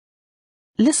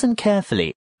Listen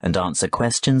carefully and answer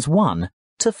questions 1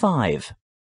 to 5.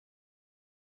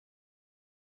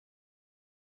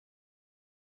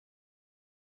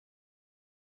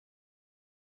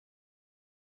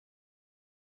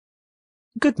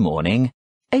 Good morning.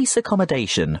 ACE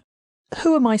Accommodation.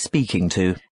 Who am I speaking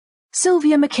to?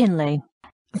 Sylvia McKinley.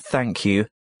 Thank you.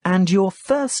 And your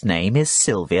first name is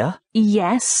Sylvia?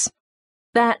 Yes.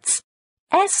 That's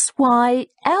SYLVIA.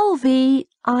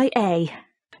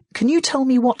 Can you tell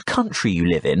me what country you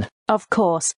live in? Of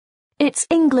course. It's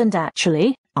England,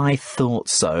 actually. I thought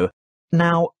so.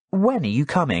 Now, when are you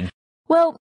coming?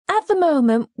 Well, at the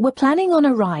moment, we're planning on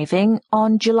arriving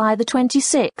on July the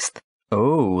 26th.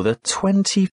 Oh, the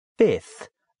 25th.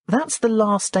 That's the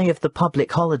last day of the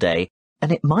public holiday,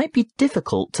 and it might be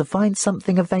difficult to find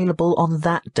something available on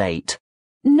that date.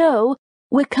 No,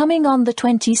 we're coming on the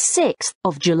 26th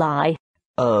of July.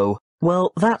 Oh,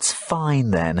 well, that's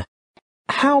fine then.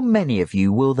 How many of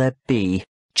you will there be?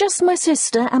 Just my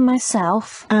sister and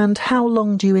myself. And how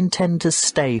long do you intend to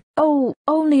stay? Oh,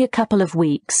 only a couple of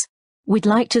weeks. We'd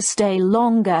like to stay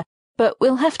longer, but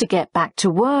we'll have to get back to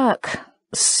work.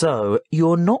 So,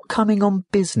 you're not coming on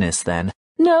business then?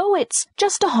 No, it's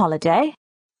just a holiday.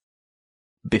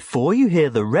 Before you hear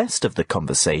the rest of the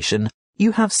conversation,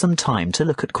 you have some time to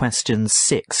look at questions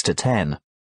 6 to 10.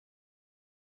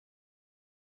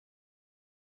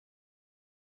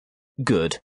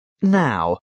 Good.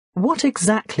 Now, what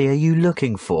exactly are you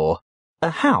looking for?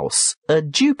 A house, a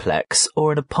duplex,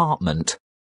 or an apartment?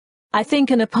 I think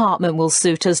an apartment will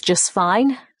suit us just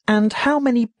fine. And how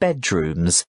many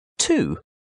bedrooms? 2?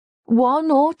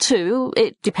 1 or 2,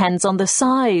 it depends on the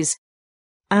size.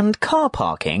 And car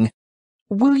parking?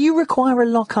 Will you require a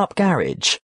lock-up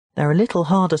garage? They're a little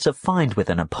harder to find with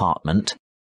an apartment.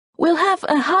 We'll have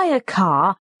a hire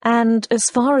car, and as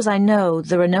far as I know,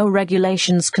 there are no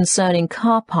regulations concerning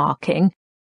car parking.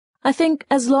 I think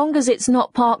as long as it's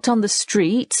not parked on the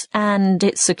street and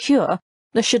it's secure,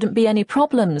 there shouldn't be any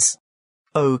problems.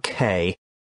 OK.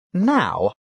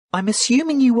 Now, I'm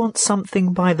assuming you want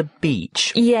something by the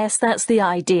beach. Yes, that's the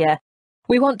idea.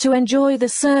 We want to enjoy the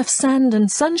surf, sand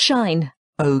and sunshine.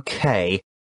 OK.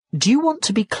 Do you want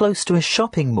to be close to a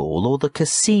shopping mall or the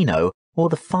casino or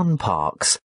the fun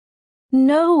parks?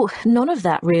 No, none of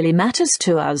that really matters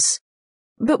to us.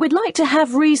 But we'd like to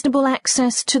have reasonable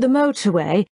access to the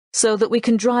motorway so that we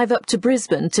can drive up to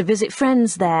Brisbane to visit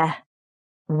friends there.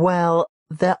 Well,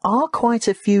 there are quite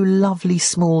a few lovely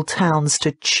small towns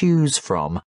to choose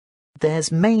from.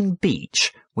 There's Main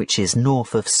Beach, which is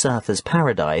north of Surfer's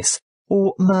Paradise,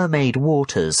 or Mermaid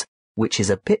Waters, which is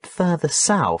a bit further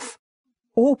south,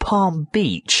 or Palm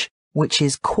Beach, which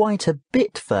is quite a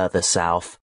bit further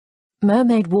south.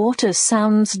 Mermaid Waters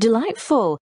sounds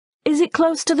delightful. Is it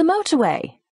close to the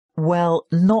motorway? Well,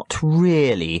 not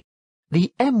really.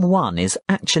 The M1 is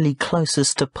actually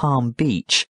closest to Palm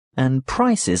Beach, and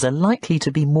prices are likely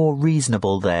to be more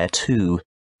reasonable there too.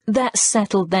 That's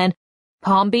settled then.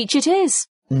 Palm Beach it is.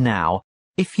 Now,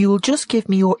 if you'll just give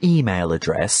me your email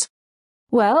address.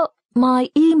 Well, my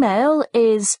email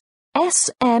is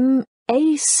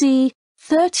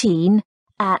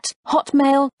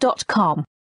smac13@hotmail.com.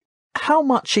 How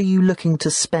much are you looking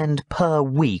to spend per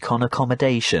week on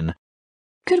accommodation?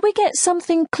 Could we get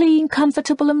something clean,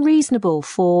 comfortable and reasonable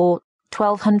for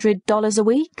 $1,200 a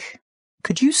week?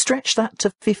 Could you stretch that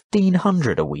to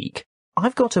 $1,500 a week?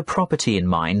 I've got a property in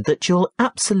mind that you'll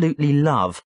absolutely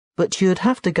love, but you'd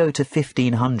have to go to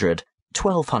 $1,500.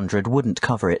 $1,200 wouldn't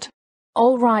cover it.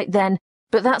 All right then,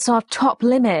 but that's our top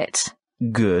limit.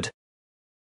 Good.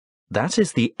 That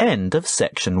is the end of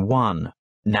section 1.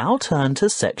 Now turn to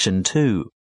section 2.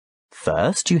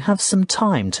 First, you have some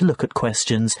time to look at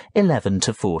questions 11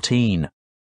 to 14.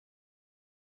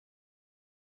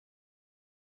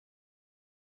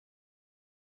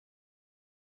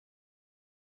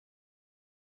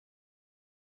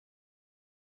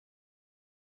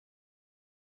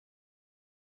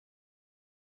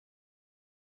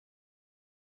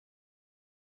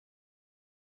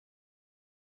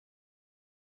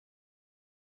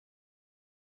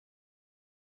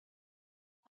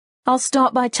 I'll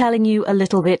start by telling you a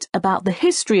little bit about the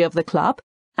history of the club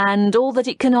and all that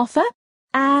it can offer,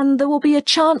 and there will be a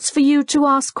chance for you to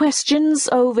ask questions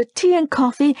over tea and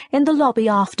coffee in the lobby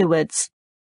afterwards.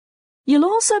 You'll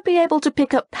also be able to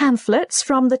pick up pamphlets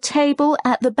from the table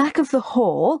at the back of the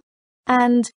hall,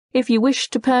 and if you wish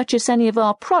to purchase any of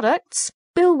our products,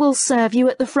 Bill will serve you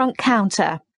at the front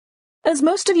counter. As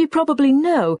most of you probably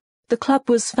know, the club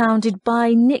was founded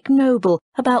by Nick Noble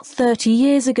about 30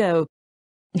 years ago.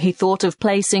 He thought of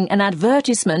placing an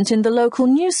advertisement in the local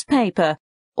newspaper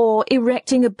or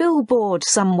erecting a billboard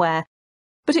somewhere,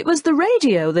 But it was the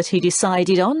radio that he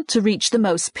decided on to reach the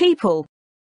most people.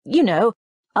 You know,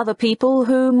 other people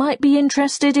who might be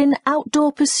interested in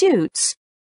outdoor pursuits.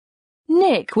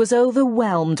 Nick was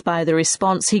overwhelmed by the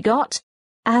response he got,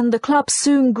 and the club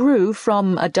soon grew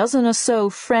from a dozen or so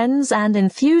friends and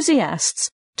enthusiasts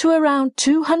to around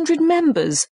 200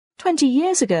 members 20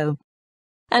 years ago,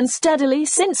 and steadily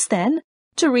since then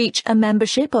to reach a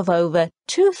membership of over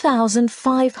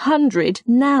 2,500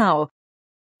 now.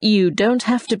 You don't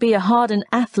have to be a hardened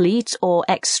athlete or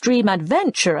extreme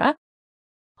adventurer.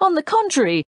 On the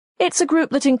contrary, it's a group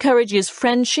that encourages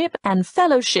friendship and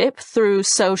fellowship through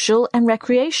social and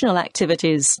recreational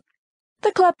activities.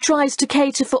 The club tries to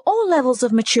cater for all levels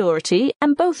of maturity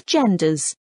and both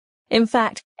genders. In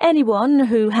fact, anyone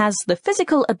who has the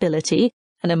physical ability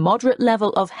and a moderate level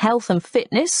of health and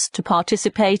fitness to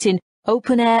participate in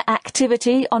open-air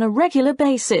activity on a regular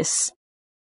basis.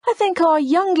 I think our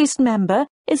youngest member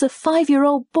is a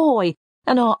 5-year-old boy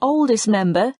and our oldest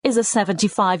member is a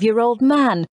 75-year-old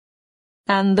man.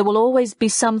 And there will always be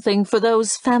something for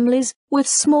those families with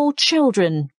small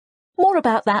children. More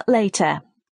about that later.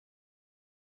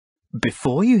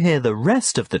 Before you hear the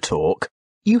rest of the talk,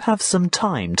 you have some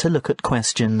time to look at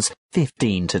questions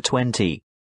 15 to 20.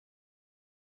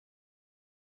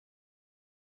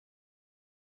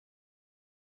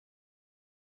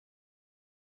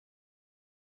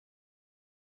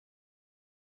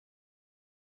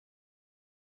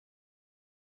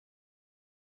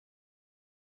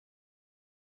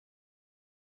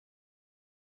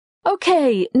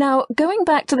 Okay, now going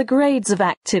back to the grades of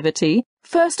activity,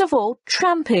 first of all,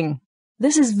 tramping.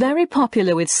 This is very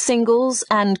popular with singles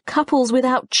and couples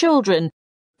without children,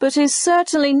 but is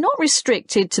certainly not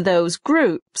restricted to those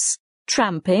groups.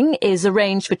 Tramping is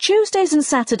arranged for Tuesdays and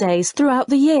Saturdays throughout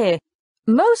the year.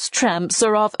 Most tramps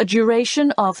are of a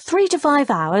duration of 3 to 5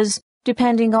 hours,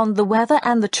 depending on the weather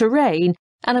and the terrain,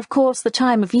 and of course the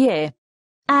time of year.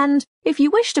 And if you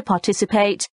wish to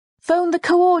participate, phone the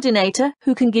coordinator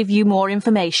who can give you more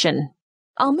information.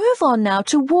 I'll move on now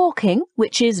to walking,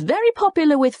 which is very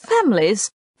popular with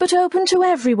families, but open to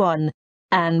everyone.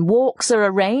 And walks are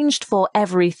arranged for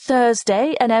every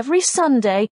Thursday and every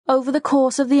Sunday over the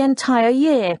course of the entire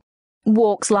year.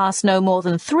 Walks last no more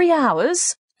than 3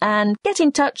 hours, and get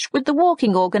in touch with the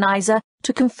walking organiser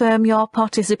to confirm your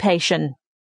participation.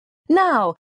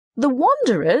 Now, the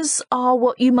Wanderers are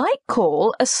what you might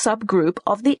call a subgroup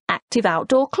of the Active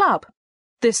Outdoor Club.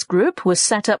 This group was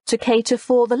set up to cater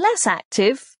for the less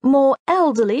active, more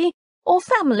elderly, or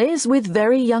families with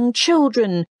very young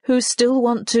children who still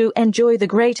want to enjoy the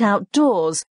great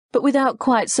outdoors, but without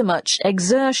quite so much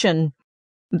exertion.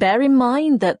 Bear in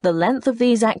mind that the length of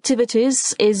these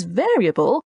activities is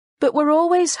variable, but we're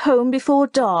always home before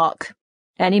dark.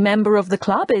 Any member of the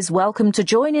club is welcome to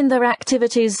join in their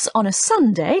activities on a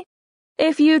Sunday.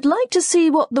 If you'd like to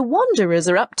see what the Wanderers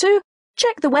are up to,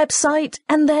 check the website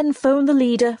and then phone the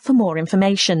leader for more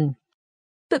information.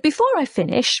 But before I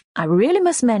finish, I really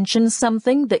must mention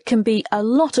something that can be a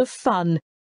lot of fun.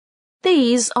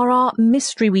 These are our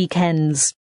mystery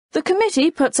weekends. The committee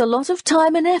puts a lot of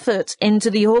time and effort into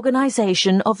the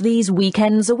organisation of these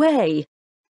weekends away.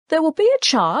 There will be a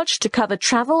charge to cover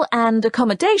travel and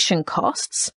accommodation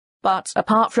costs, but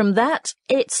apart from that,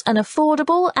 it's an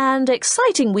affordable and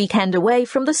exciting weekend away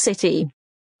from the city.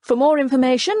 For more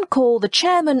information, call the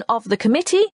chairman of the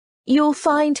committee. You'll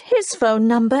find his phone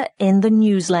number in the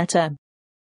newsletter.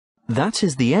 That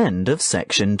is the end of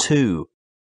section 2.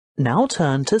 Now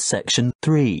turn to section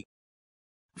 3.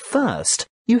 First,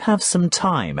 you have some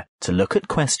time to look at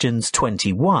questions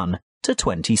 21 to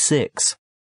 26.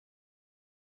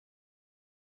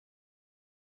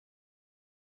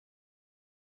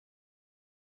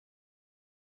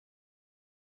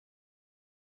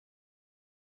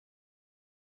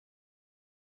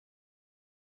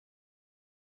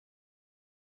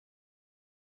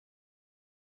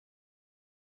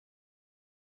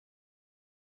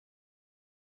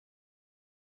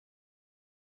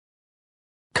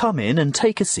 Come in and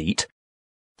take a seat.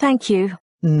 Thank you.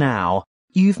 Now,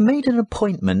 you've made an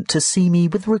appointment to see me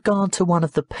with regard to one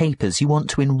of the papers you want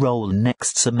to enrol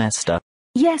next semester.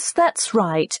 Yes, that's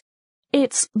right.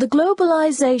 It's the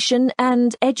Globalization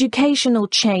and Educational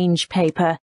Change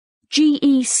paper,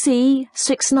 GEC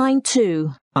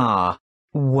 692. Ah,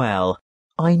 well,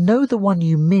 I know the one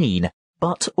you mean,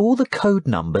 but all the code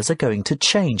numbers are going to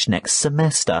change next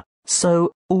semester,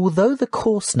 so although the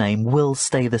course name will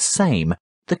stay the same,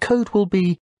 the code will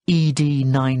be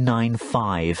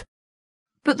ED995.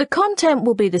 But the content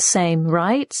will be the same,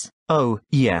 right? Oh,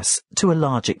 yes, to a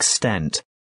large extent.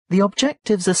 The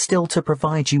objectives are still to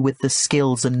provide you with the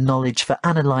skills and knowledge for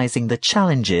analysing the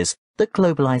challenges that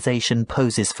globalization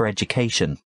poses for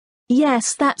education.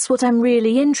 Yes, that's what I'm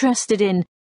really interested in.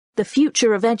 The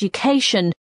future of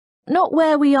education. Not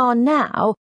where we are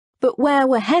now, but where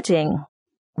we're heading.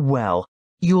 Well,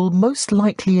 you'll most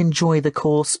likely enjoy the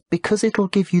course because it'll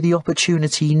give you the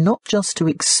opportunity not just to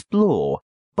explore,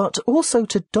 but also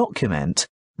to document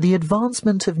the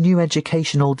advancement of new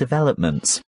educational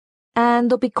developments.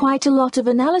 And there'll be quite a lot of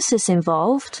analysis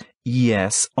involved.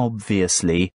 Yes,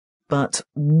 obviously. But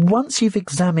once you've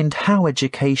examined how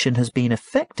education has been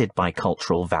affected by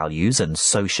cultural values and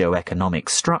socio-economic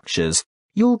structures,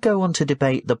 you'll go on to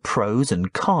debate the pros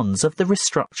and cons of the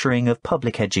restructuring of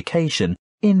public education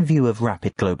in view of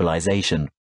rapid globalization.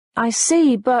 I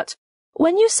see, but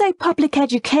when you say public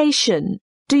education,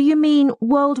 do you mean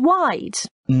worldwide?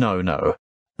 No.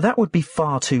 That would be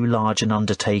far too large an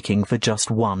undertaking for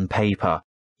just one paper.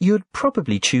 You'd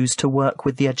probably choose to work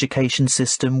with the education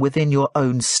system within your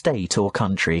own state or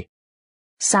country.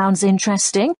 Sounds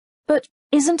interesting, but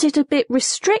isn't it a bit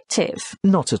restrictive?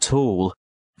 Not at all.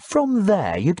 From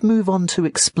there, you'd move on to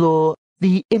explore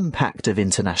the impact of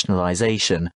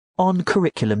internationalization on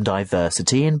curriculum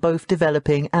diversity in both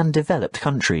developing and developed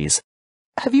countries.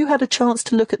 Have you had a chance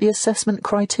to look at the assessment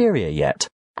criteria yet?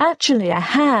 Actually, I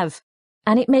have.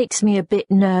 And it makes me a bit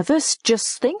nervous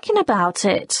just thinking about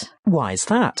it. Why's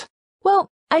that?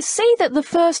 Well, I see that the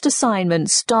first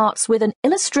assignment starts with an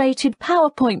illustrated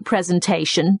PowerPoint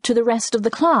presentation to the rest of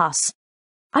the class.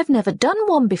 I've never done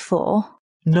one before.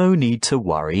 No need to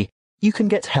worry. You can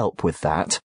get help with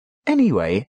that.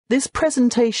 Anyway, this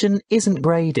presentation isn't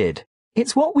graded.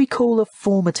 It's what we call a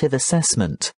formative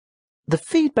assessment. The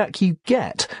feedback you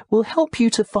get will help you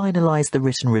to finalise the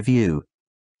written review.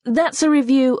 That's a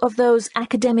review of those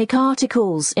academic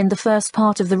articles in the first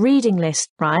part of the reading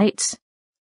list, right?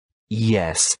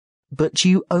 Yes, but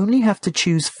you only have to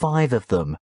choose 5 of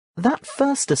them. That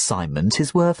first assignment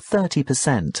is worth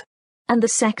 30%. And the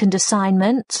second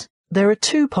assignment? There are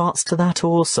 2 parts to that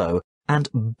also, and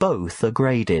both are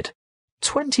graded.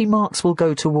 20 marks will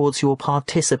go towards your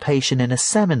participation in a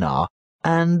seminar,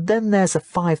 and then there's a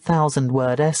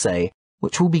 5,000-word essay,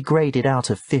 which will be graded out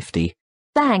of 50.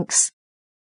 Thanks.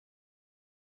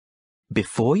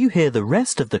 Before you hear the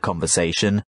rest of the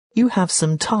conversation, you have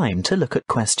some time to look at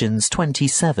questions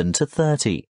 27 to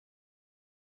 30.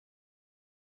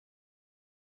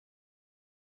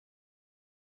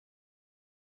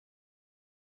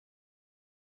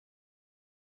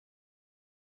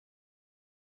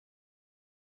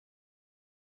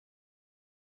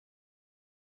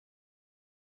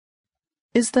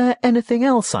 Is there anything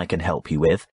else I can help you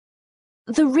with?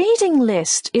 The reading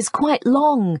list is quite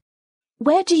long.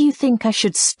 Where do you think I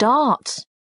should start?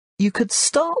 You could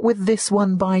start with this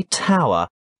one by Tower,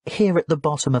 here at the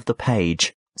bottom of the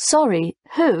page. Sorry,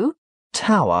 who?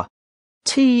 Tower.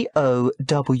 T-O-W-E-R.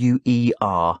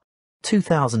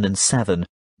 2007.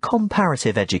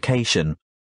 Comparative Education.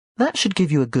 That should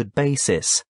give you a good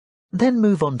basis. Then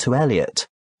move on to Eliot.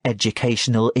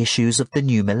 Educational Issues of the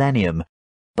New Millennium.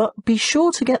 But be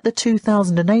sure to get the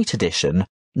 2008 edition,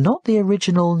 not the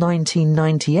original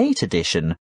 1998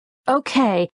 edition.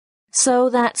 OK, so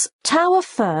that's Tower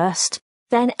first,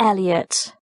 then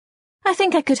Eliot. I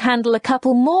think I could handle a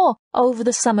couple more over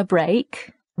the summer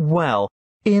break. Well,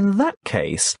 in that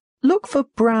case, look for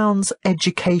Brown's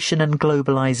Education and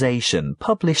Globalization,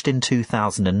 published in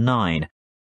 2009.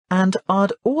 And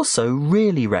I'd also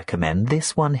really recommend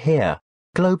this one here,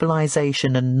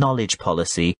 Globalization and Knowledge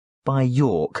Policy, by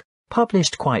York,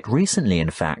 published quite recently in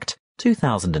fact,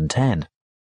 2010.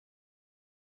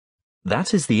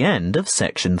 That is the end of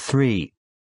Section 3.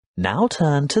 Now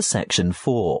turn to Section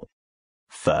 4.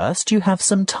 First, you have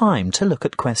some time to look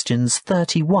at questions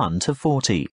 31 to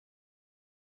 40.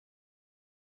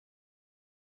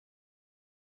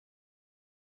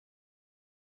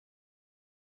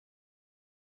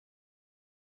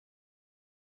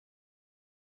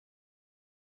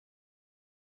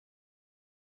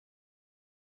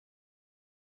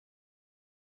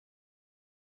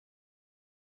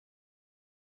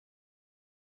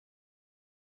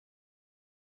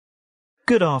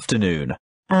 Good afternoon,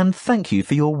 and thank you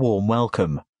for your warm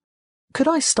welcome. Could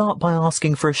I start by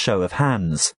asking for a show of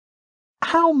hands?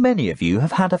 How many of you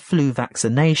have had a flu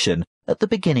vaccination at the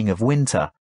beginning of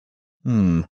winter?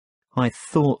 I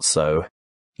thought so.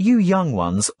 You young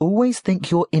ones always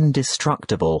think you're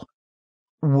indestructible.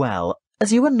 Well,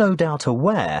 as you are no doubt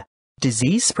aware,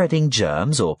 disease-spreading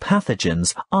germs or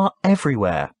pathogens are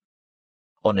everywhere.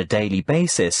 On a daily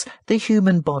basis, the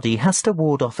human body has to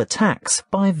ward off attacks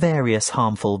by various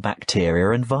harmful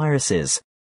bacteria and viruses.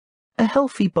 A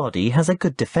healthy body has a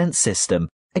good defense system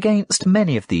against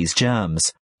many of these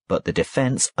germs, but the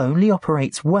defense only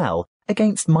operates well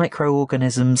against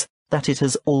microorganisms that it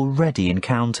has already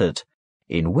encountered,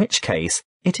 in which case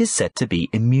it is said to be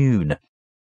immune.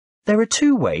 There are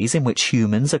two ways in which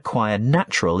humans acquire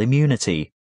natural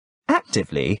immunity.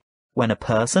 Actively, when a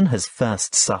person has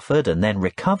first suffered and then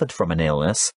recovered from an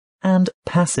illness, and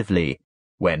passively,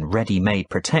 when ready-made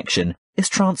protection is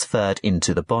transferred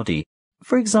into the body,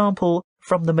 for example,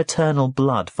 from the maternal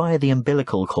blood via the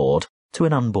umbilical cord to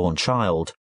an unborn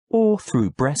child, or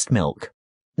through breast milk.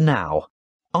 Now,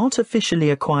 artificially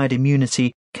acquired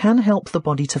immunity can help the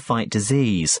body to fight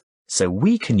disease, so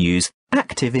we can use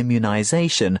active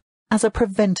immunization as a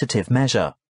preventative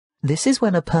measure. This is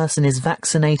when a person is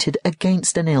vaccinated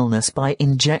against an illness by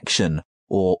injection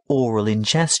or oral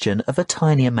ingestion of a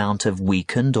tiny amount of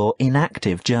weakened or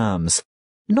inactive germs,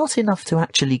 not enough to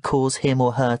actually cause him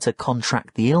or her to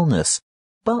contract the illness,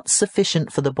 but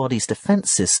sufficient for the body's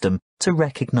defense system to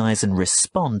recognize and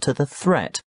respond to the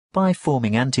threat by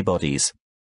forming antibodies.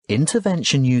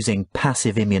 Intervention using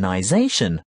passive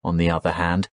immunization, on the other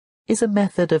hand, is a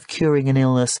method of curing an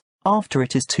illness after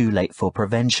it is too late for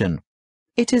prevention.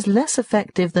 It is less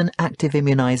effective than active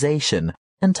immunization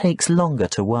and takes longer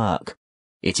to work.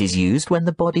 It is used when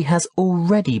the body has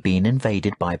already been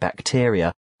invaded by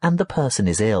bacteria and the person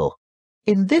is ill.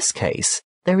 In this case,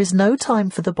 there is no time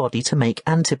for the body to make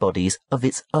antibodies of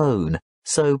its own,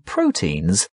 so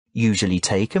proteins, usually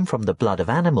taken from the blood of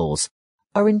animals,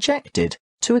 are injected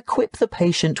to equip the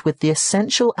patient with the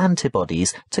essential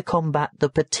antibodies to combat the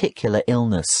particular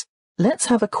illness. Let's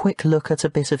have a quick look at a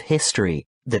bit of history.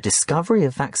 The discovery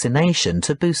of vaccination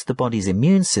to boost the body's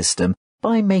immune system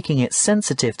by making it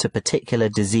sensitive to particular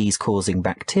disease-causing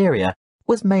bacteria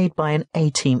was made by an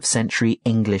 18th century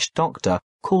English doctor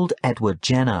called Edward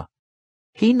Jenner.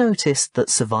 He noticed that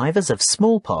survivors of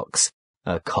smallpox,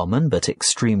 a common but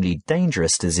extremely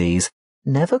dangerous disease,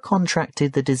 never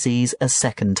contracted the disease a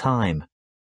second time.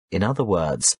 In other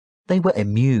words, they were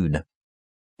immune.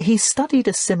 He studied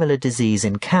a similar disease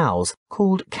in cows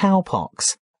called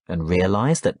cowpox and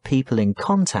realized that people in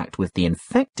contact with the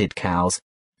infected cows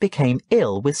became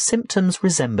ill with symptoms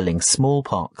resembling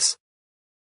smallpox.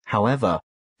 However,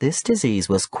 this disease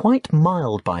was quite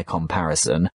mild by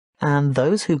comparison, and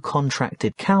those who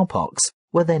contracted cowpox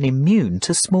were then immune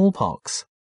to smallpox.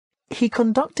 He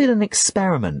conducted an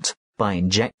experiment by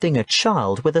injecting a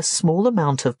child with a small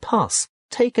amount of pus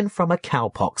taken from a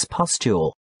cowpox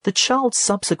pustule. The child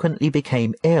subsequently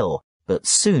became ill, but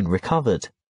soon recovered.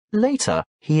 Later,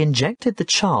 he injected the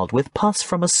child with pus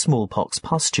from a smallpox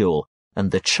pustule,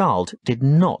 and the child did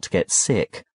not get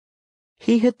sick.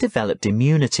 He had developed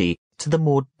immunity to the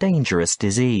more dangerous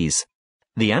disease.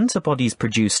 The antibodies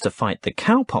produced to fight the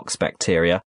cowpox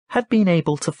bacteria had been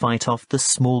able to fight off the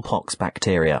smallpox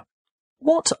bacteria.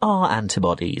 What are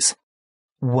antibodies?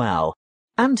 Well,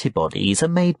 antibodies are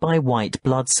made by white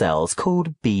blood cells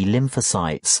called B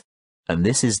lymphocytes, and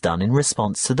this is done in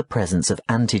response to the presence of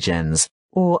antigens,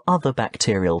 or other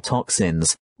bacterial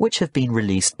toxins, which have been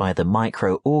released by the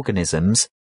microorganisms,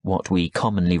 what we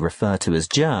commonly refer to as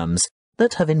germs,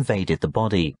 that have invaded the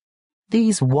body.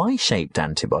 These Y-shaped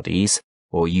antibodies,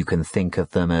 or you can think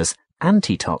of them as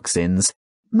antitoxins,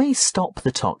 may stop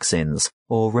the toxins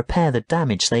or repair the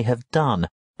damage they have done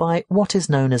by what is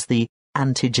known as the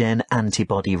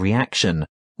antigen-antibody reaction,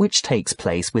 which takes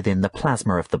place within the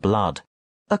plasma of the blood.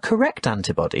 A correct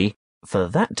antibody, for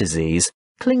that disease,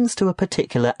 clings to a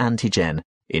particular antigen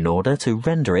in order to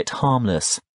render it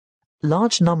harmless.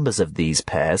 Large numbers of these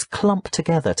pairs clump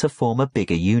together to form a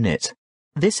bigger unit.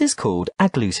 This is called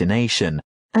agglutination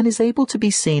and is able to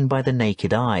be seen by the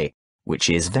naked eye, which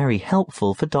is very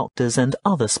helpful for doctors and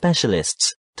other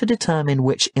specialists to determine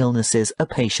which illnesses a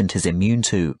patient is immune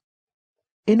to.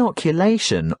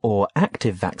 Inoculation or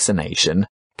active vaccination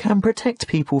can protect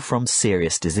people from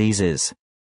serious diseases.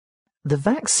 The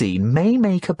vaccine may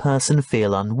make a person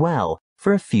feel unwell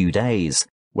for a few days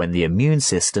when the immune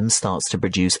system starts to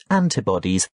produce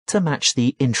antibodies to match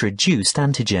the introduced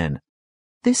antigen.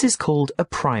 This is called a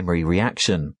primary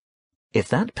reaction. If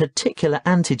that particular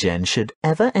antigen should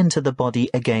ever enter the body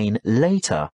again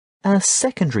later, a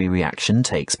secondary reaction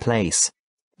takes place.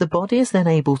 The body is then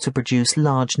able to produce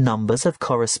large numbers of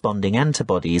corresponding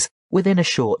antibodies within a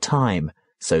short time,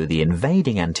 so the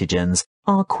invading antigens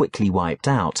are quickly wiped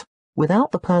out,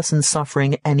 without the person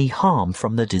suffering any harm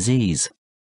from the disease.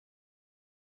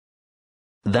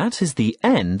 That is the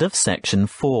end of section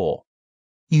 4.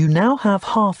 You now have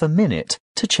half a minute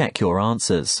to check your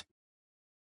answers.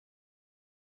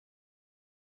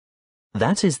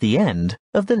 That is the end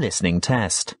of the listening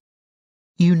test.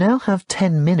 You now have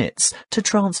 10 minutes to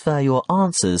transfer your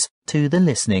answers to the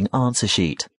listening answer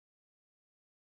sheet.